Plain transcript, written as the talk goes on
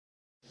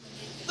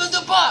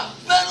the buck.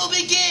 Battle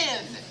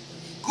begin.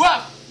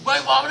 Gruff by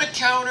woman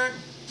counter.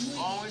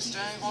 Always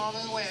staying on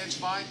the wedge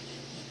by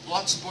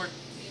Bloodsport.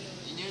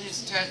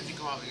 Union's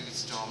technical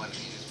against Storm by the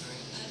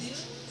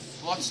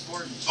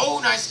Bloodsport. Oh,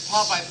 nice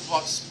pop by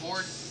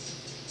Bloodsport.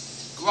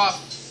 Gruff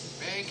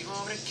making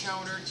woman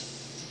counter.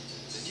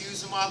 Then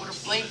use him out with a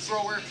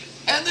flamethrower.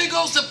 And there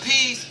goes a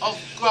piece of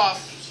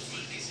Gruff.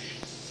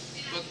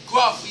 But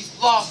Gruff, he's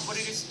lost, but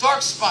it is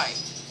Dark Spike.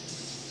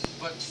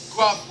 But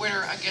Gruff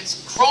winner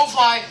against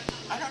Crowfly.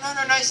 I don't know,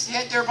 nice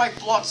hit there by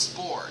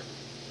Bloodsport.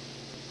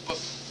 But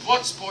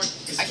Bloodsport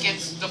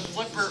against the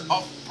flipper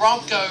of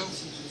Bronco.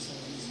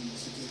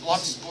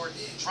 Bloodsport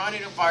trying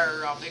to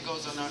fire up. There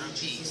goes another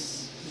piece.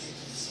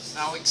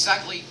 Now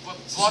exactly what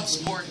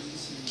Bloodsport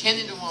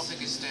can do while they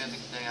can stand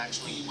the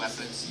actually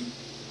weapon.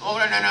 Oh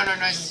no,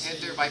 nice hit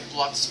there by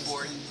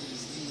Bloodsport.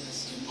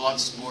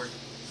 Bloodsport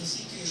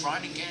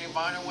trying to get him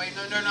on away.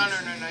 No,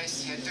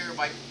 nice hit there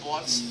by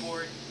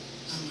Bloodsport.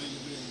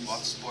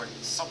 Bloodsport,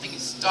 something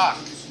is stuck.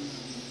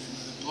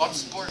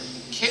 Bloodsport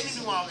can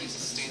do while he's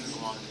standing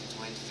along the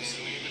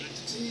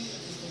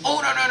 20th.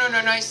 Oh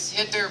no, nice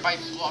hit there by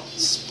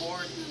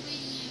Bloodsport.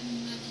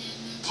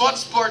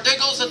 Bloodsport, there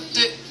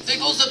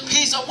goes a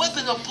piece of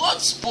weapon of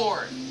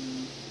Bloodsport.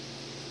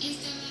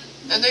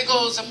 And there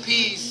goes a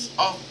piece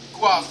of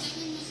Gruff.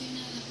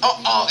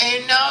 Oh,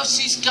 and now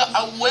she's got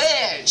a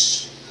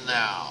wedge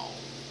now.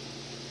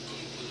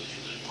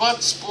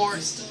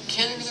 Bloodsport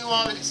can go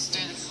on and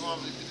stand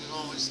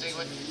stay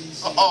with.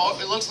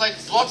 It looks like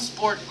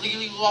Bloodsport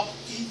really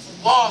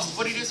lost,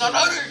 but it is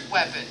another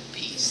weapon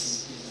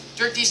piece.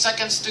 30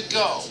 seconds to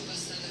go.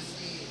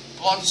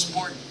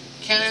 Bloodsport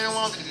can go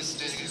on and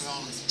stand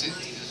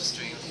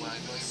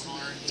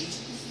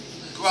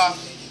Gruff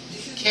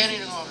can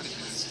go on and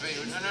straight.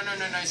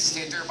 No, nice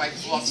hit there by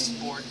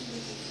Bloodsport.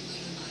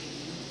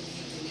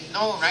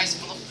 No, nice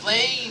for the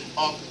flame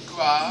of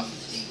Gruff.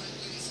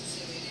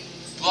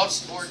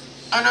 Bloodsport.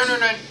 Oh, no,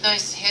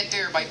 nice hit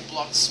there by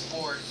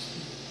Bloodsport.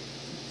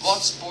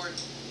 Bloodsport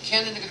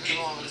can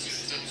go on with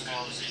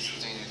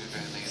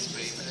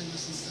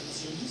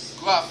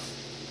Gruff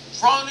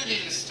trying to do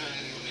this line.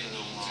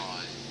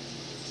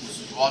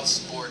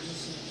 Bloodsport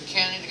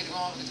can go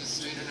on with this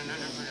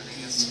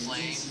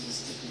flame.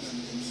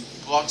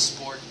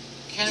 Bloodsport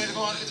can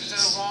go on with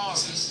the wall.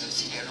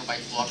 That's hit by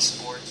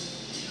Bloodsport.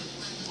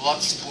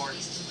 Bloodsport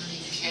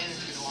can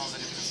go on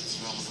with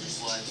this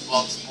blood.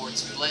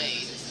 Bloodsport's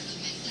blade.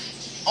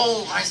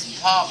 Oh,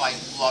 nice pop by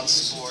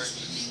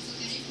Bloodsport.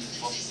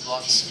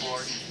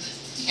 Bloodsport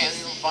can't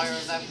even fire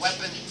that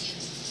weapon.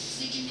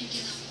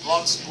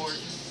 Bloodsport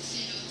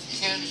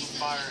can't even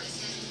fire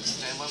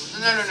that weapon.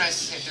 No,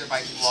 nice hit there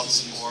by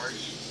Bloodsport.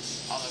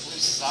 On the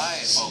blue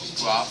side of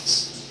Gruff.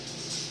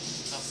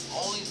 The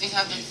only thing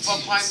having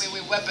the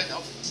primary weapon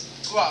of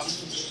Gruff.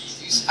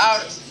 He's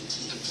out of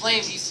the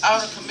flame. He's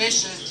out of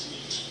commission.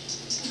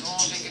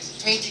 They get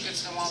painting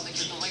against the wall. They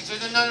get the legs.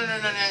 No,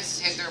 nice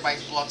hit there by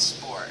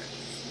Bloodsport.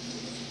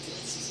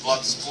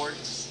 Bloodsport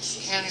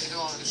can't even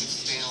go on to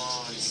stay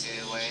along and stay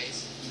away.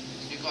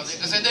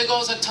 Because there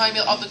goes a time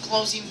of the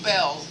closing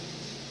bell.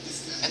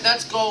 And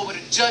that's go with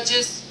the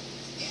judges.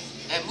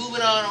 And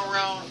moving on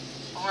around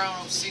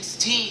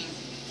 16.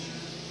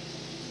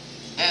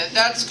 And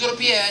that's going to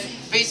be it.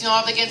 Facing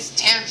off against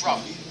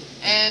Tantrum.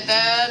 And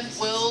that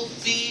will